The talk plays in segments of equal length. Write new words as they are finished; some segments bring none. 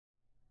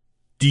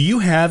Do you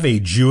have a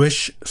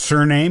Jewish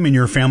surname in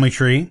your family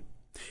tree?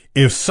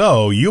 If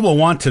so, you will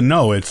want to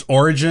know its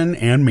origin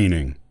and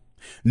meaning.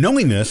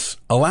 Knowing this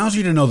allows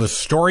you to know the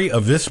story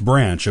of this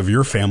branch of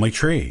your family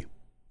tree.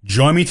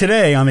 Join me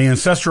today on the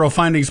Ancestral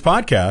Findings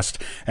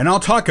podcast, and I'll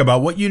talk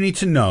about what you need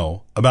to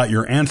know about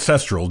your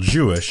ancestral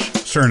Jewish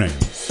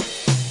surnames.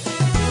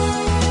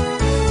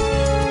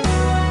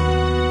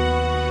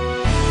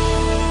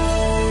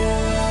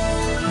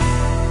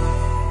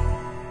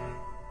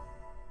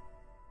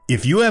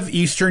 If you have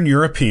Eastern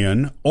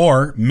European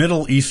or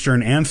Middle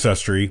Eastern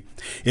ancestry,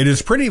 it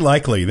is pretty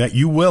likely that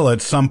you will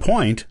at some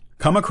point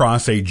come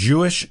across a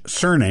Jewish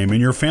surname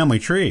in your family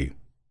tree.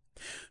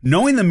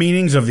 Knowing the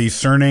meanings of these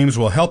surnames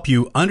will help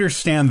you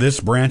understand this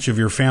branch of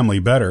your family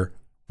better,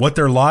 what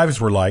their lives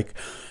were like,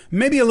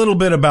 maybe a little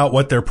bit about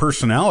what their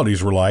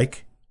personalities were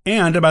like,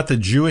 and about the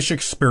Jewish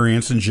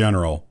experience in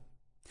general.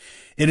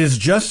 It is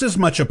just as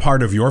much a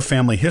part of your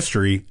family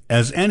history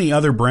as any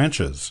other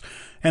branches,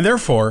 and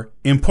therefore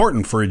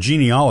important for a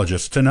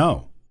genealogist to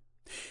know.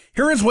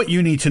 Here is what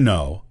you need to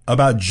know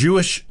about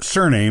Jewish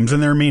surnames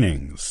and their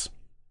meanings.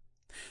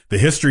 The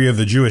history of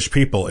the Jewish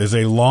people is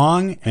a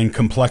long and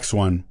complex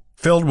one,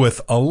 filled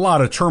with a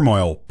lot of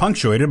turmoil,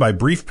 punctuated by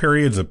brief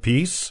periods of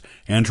peace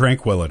and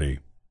tranquility.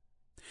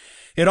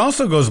 It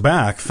also goes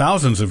back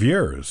thousands of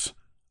years.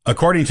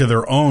 According to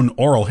their own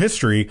oral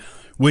history,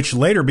 which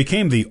later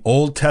became the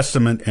Old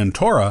Testament and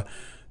Torah,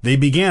 they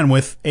began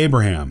with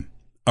Abraham,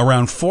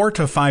 around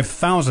 4,000 to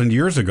 5,000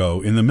 years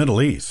ago in the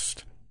Middle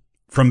East.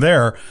 From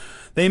there,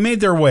 they made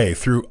their way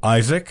through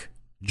Isaac,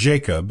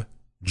 Jacob,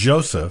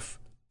 Joseph,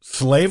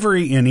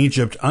 slavery in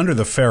Egypt under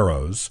the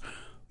Pharaohs,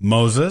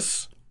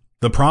 Moses,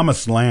 the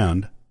Promised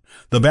Land,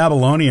 the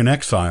Babylonian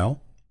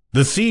exile,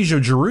 the siege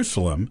of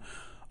Jerusalem,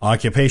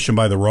 occupation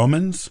by the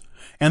Romans,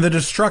 and the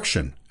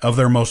destruction of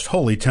their most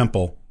holy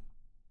temple.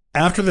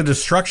 After the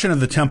destruction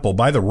of the temple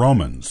by the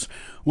Romans,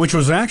 which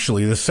was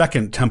actually the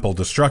second temple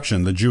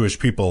destruction the Jewish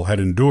people had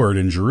endured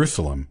in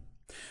Jerusalem,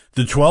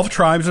 the 12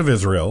 tribes of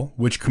Israel,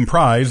 which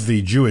comprised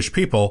the Jewish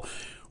people,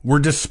 were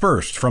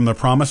dispersed from the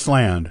Promised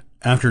Land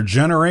after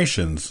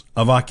generations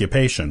of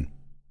occupation.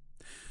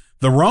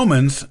 The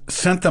Romans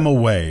sent them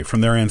away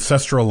from their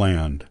ancestral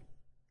land.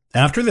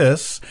 After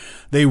this,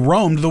 they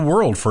roamed the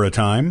world for a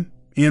time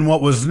in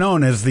what was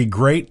known as the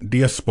Great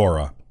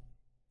Diaspora.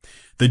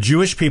 The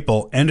Jewish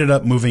people ended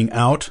up moving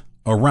out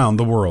around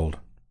the world.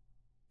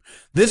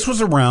 This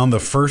was around the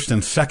 1st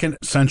and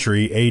 2nd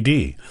century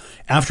AD.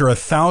 After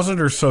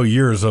 1,000 or so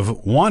years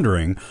of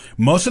wandering,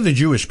 most of the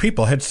Jewish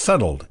people had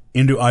settled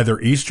into either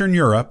Eastern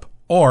Europe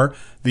or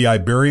the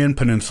Iberian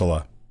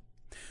Peninsula.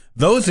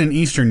 Those in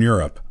Eastern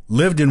Europe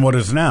lived in what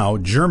is now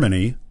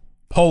Germany,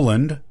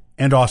 Poland,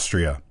 and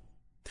Austria.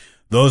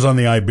 Those on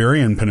the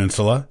Iberian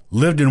Peninsula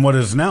lived in what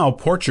is now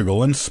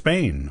Portugal and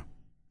Spain.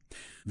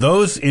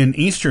 Those in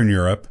Eastern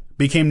Europe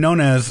became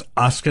known as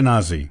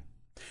Ashkenazi,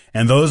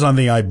 and those on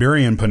the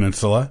Iberian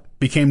Peninsula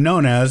became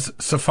known as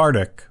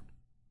Sephardic.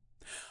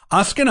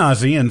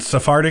 Ashkenazi and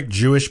Sephardic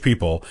Jewish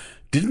people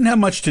didn't have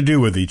much to do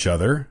with each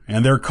other,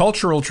 and their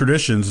cultural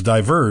traditions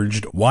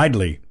diverged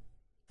widely.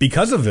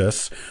 Because of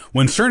this,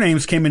 when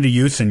surnames came into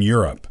use in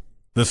Europe,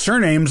 the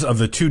surnames of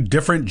the two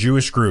different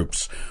Jewish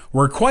groups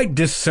were quite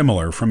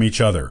dissimilar from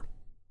each other.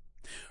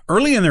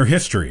 Early in their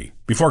history,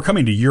 before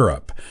coming to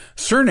Europe,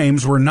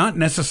 surnames were not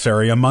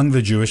necessary among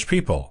the Jewish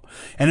people,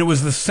 and it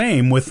was the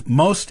same with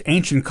most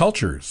ancient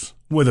cultures,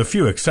 with a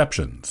few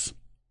exceptions.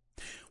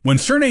 When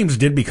surnames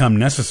did become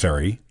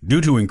necessary,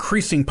 due to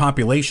increasing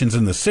populations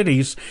in the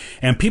cities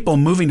and people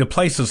moving to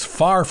places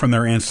far from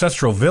their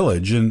ancestral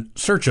village in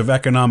search of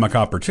economic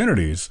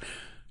opportunities,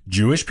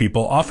 Jewish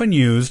people often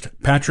used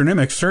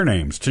patronymic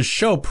surnames to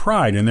show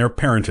pride in their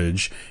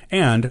parentage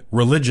and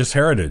religious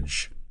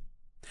heritage.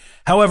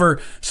 However,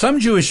 some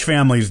Jewish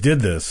families did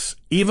this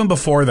even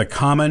before the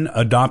common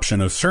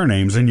adoption of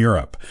surnames in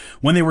Europe,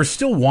 when they were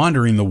still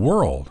wandering the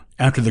world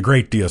after the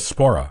Great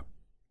Diaspora.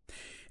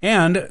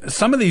 And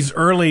some of these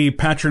early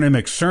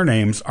patronymic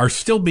surnames are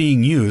still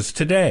being used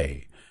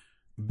today.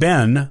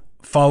 Ben,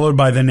 followed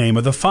by the name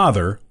of the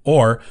father,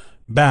 or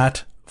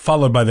Bat,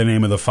 followed by the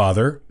name of the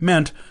father,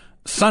 meant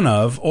son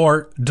of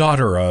or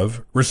daughter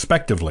of,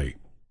 respectively.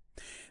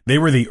 They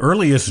were the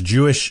earliest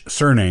Jewish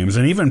surnames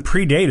and even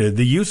predated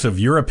the use of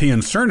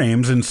European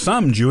surnames in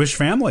some Jewish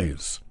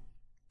families.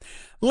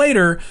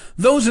 Later,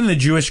 those in the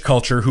Jewish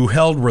culture who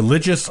held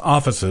religious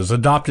offices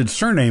adopted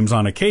surnames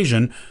on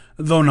occasion,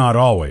 though not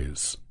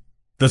always.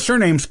 The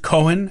surnames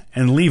Cohen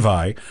and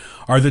Levi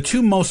are the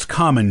two most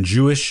common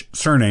Jewish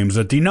surnames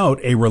that denote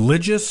a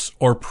religious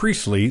or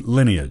priestly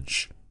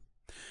lineage.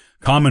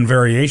 Common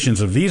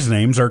variations of these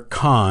names are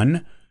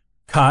Kahn,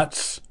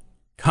 Katz,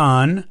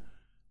 Kahn,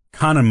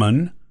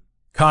 Kahneman,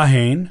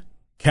 Kahain,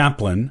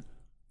 Kaplan,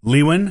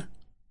 Lewin,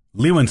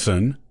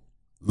 Lewinson,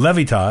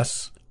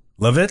 Levitas,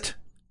 Levit,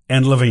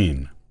 and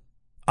Levine.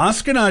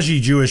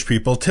 Ashkenazi Jewish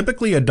people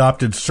typically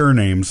adopted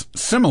surnames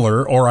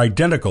similar or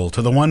identical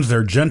to the ones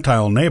their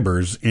Gentile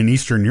neighbors in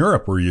Eastern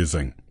Europe were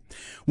using,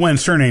 when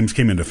surnames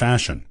came into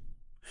fashion.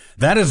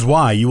 That is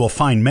why you will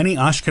find many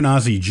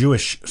Ashkenazi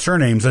Jewish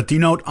surnames that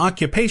denote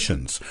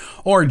occupations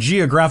or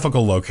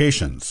geographical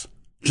locations,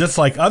 just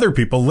like other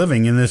people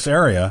living in this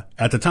area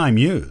at the time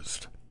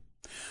used.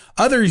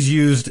 Others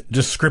used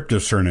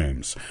descriptive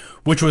surnames,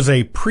 which was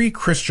a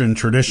pre-Christian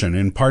tradition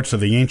in parts of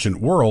the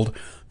ancient world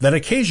that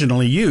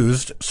occasionally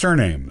used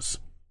surnames.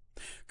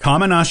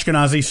 Common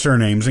Ashkenazi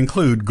surnames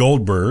include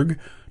Goldberg,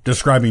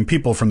 describing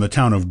people from the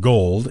town of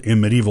Gold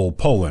in medieval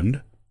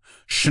Poland,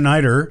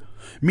 Schneider,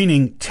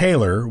 meaning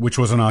tailor, which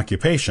was an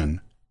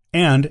occupation,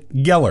 and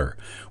Geller,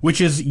 which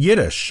is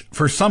Yiddish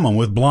for someone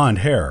with blonde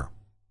hair.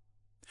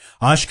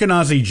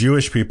 Ashkenazi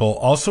Jewish people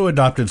also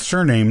adopted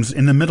surnames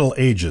in the Middle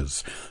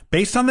Ages,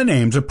 based on the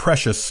names of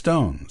precious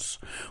stones,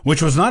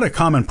 which was not a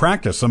common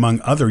practice among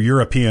other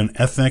European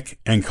ethnic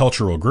and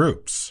cultural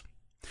groups.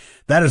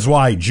 That is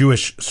why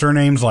Jewish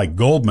surnames like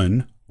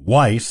Goldman,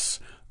 Weiss,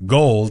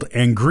 Gold,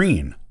 and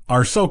Green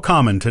are so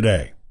common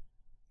today.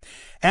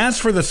 As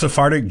for the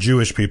Sephardic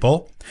Jewish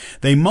people,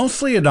 they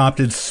mostly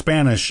adopted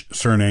Spanish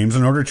surnames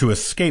in order to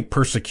escape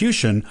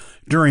persecution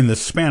during the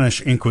Spanish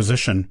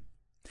Inquisition.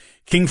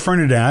 King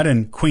Ferdinand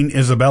and Queen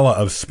Isabella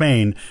of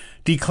Spain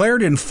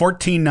declared in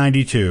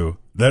 1492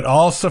 that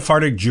all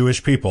Sephardic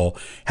Jewish people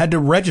had to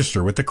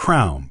register with the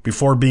crown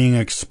before being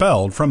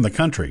expelled from the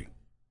country.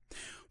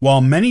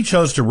 While many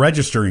chose to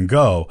register and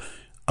go,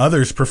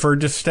 others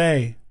preferred to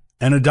stay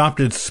and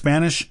adopted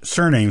Spanish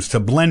surnames to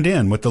blend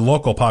in with the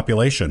local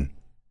population.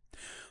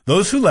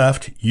 Those who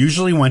left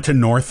usually went to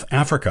North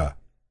Africa,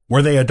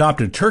 where they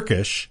adopted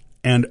Turkish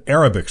and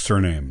Arabic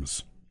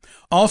surnames,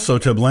 also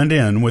to blend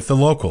in with the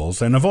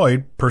locals and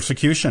avoid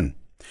persecution,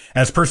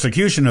 as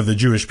persecution of the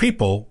Jewish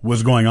people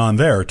was going on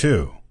there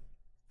too.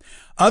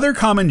 Other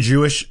common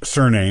Jewish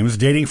surnames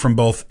dating from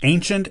both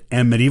ancient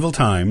and medieval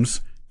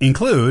times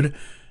include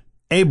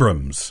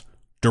Abrams,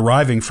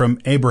 deriving from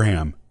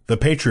Abraham, the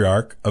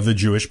patriarch of the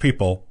Jewish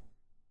people;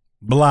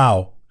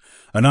 Blau,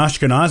 an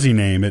Ashkenazi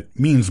name, it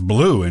means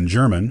blue in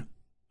German;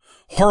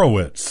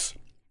 Horowitz,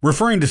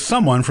 referring to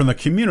someone from the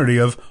community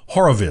of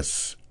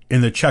Horowice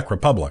in the Czech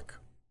Republic;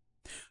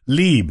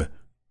 Lieb,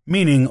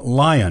 meaning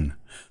lion.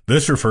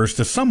 This refers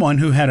to someone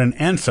who had an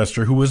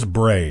ancestor who was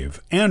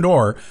brave and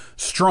or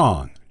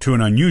strong to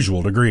an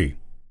unusual degree;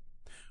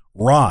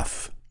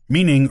 Roth,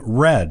 meaning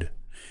red.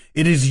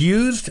 It is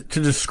used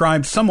to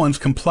describe someone's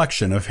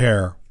complexion of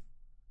hair.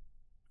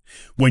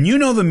 When you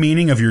know the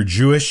meaning of your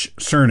Jewish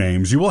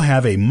surnames, you will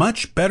have a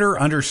much better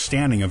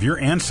understanding of your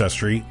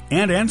ancestry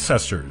and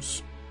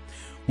ancestors.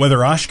 Whether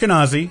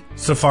Ashkenazi,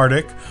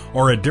 Sephardic,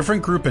 or a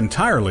different group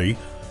entirely,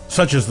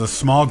 such as the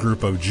small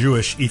group of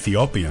Jewish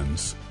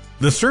Ethiopians,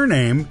 the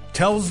surname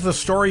tells the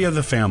story of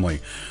the family,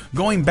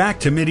 going back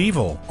to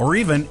medieval or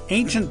even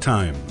ancient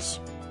times.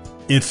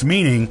 Its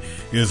meaning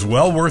is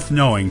well worth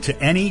knowing to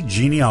any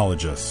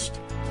genealogist.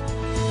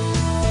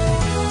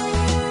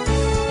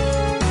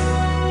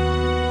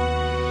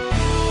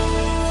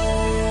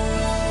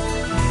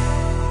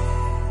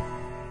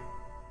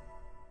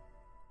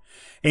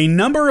 A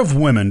number of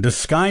women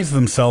disguised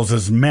themselves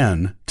as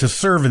men to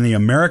serve in the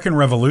American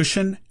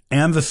Revolution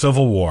and the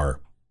Civil War.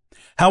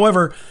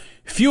 However,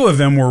 few of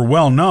them were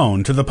well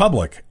known to the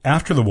public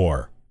after the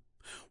war.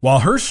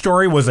 While her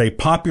story was a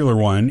popular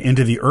one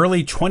into the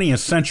early 20th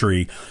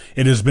century,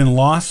 it has been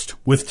lost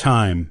with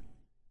time.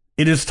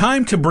 It is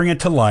time to bring it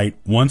to light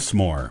once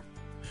more.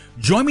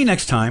 Join me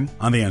next time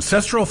on the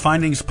Ancestral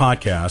Findings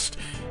podcast,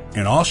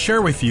 and I'll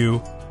share with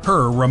you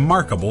her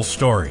remarkable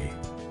story.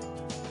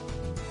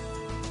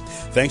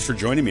 Thanks for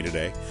joining me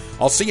today.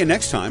 I'll see you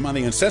next time on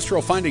the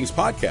Ancestral Findings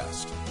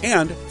podcast.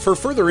 And for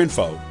further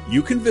info,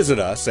 you can visit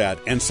us at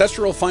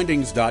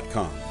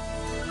ancestralfindings.com.